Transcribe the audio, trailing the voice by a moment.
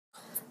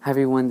Hi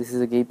everyone, this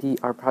is Agape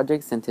Art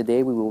Projects, and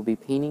today we will be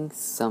painting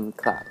some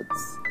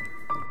clouds.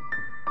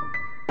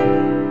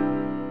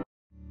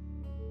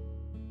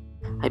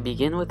 I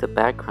begin with the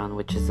background,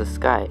 which is the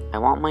sky. I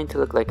want mine to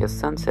look like a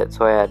sunset,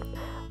 so I add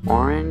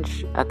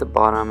orange at the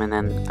bottom and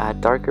then add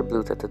darker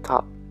blues at the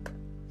top.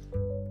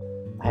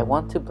 I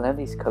want to blend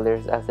these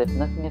colors as if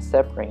nothing is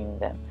separating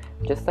them,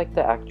 just like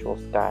the actual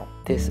sky.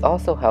 This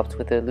also helps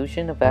with the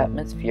illusion of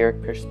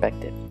atmospheric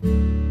perspective.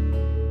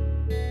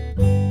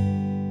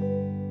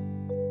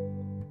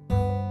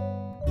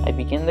 I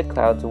begin the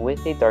clouds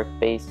with a dark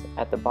base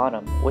at the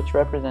bottom, which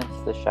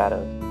represents the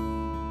shadows.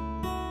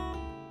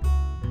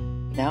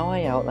 Now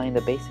I outline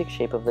the basic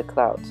shape of the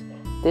clouds.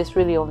 This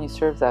really only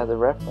serves as a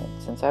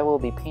reference, since I will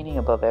be painting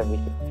above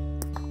everything.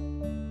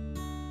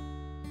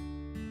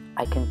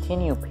 I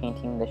continue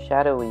painting the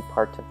shadowy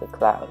parts of the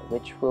cloud,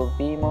 which will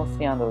be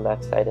mostly on the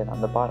left side and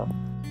on the bottom.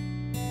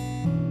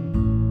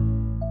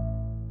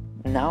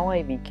 Now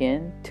I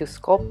begin to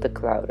sculpt the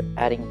cloud,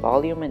 adding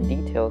volume and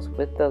details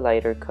with the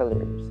lighter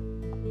colors.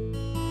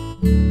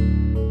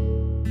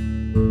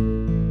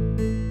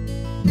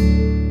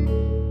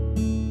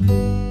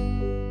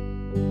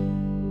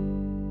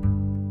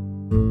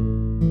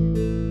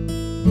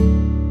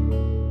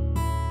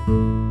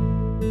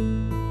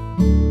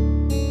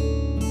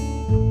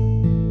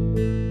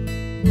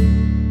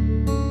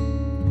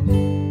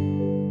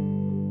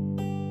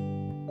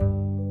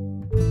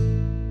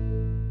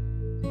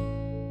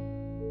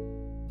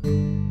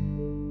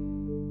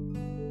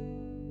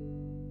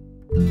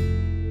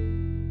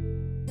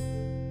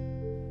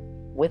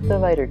 With the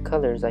lighter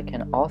colors, I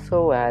can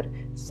also add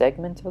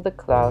segments of the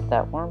cloud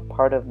that weren't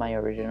part of my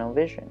original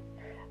vision,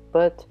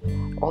 but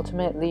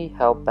ultimately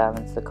help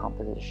balance the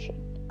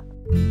composition.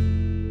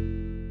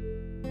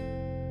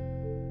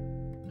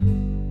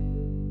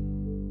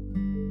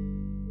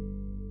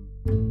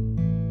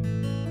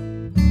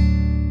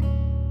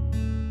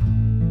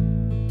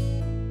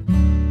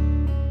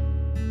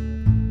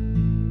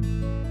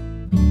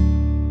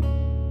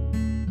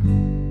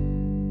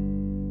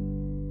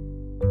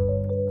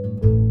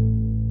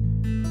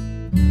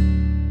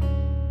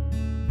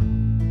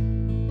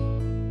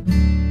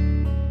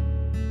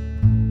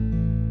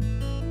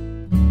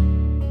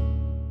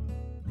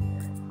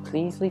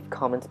 Please leave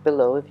comments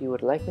below if you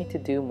would like me to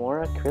do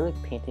more acrylic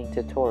painting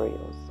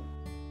tutorials,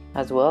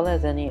 as well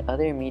as any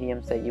other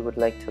mediums that you would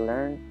like to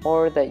learn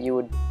or that you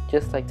would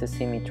just like to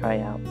see me try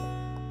out.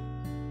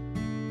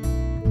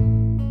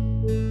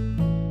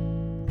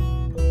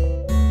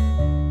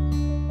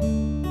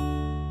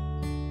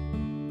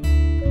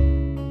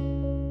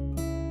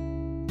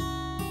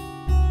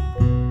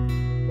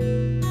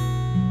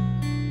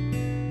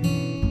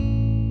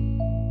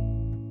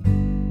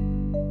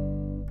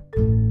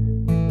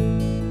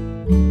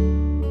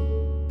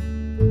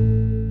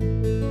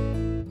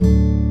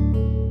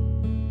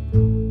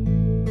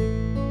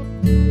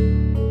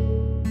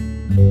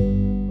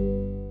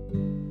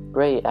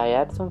 Great, I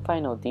add some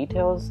final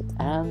details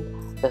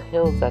and the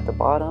hills at the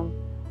bottom,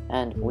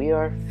 and we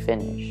are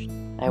finished.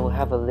 I will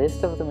have a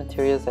list of the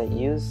materials I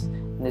use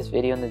in this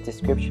video in the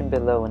description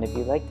below, and if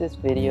you like this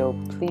video,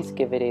 please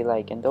give it a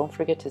like and don't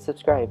forget to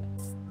subscribe.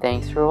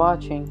 Thanks for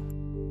watching.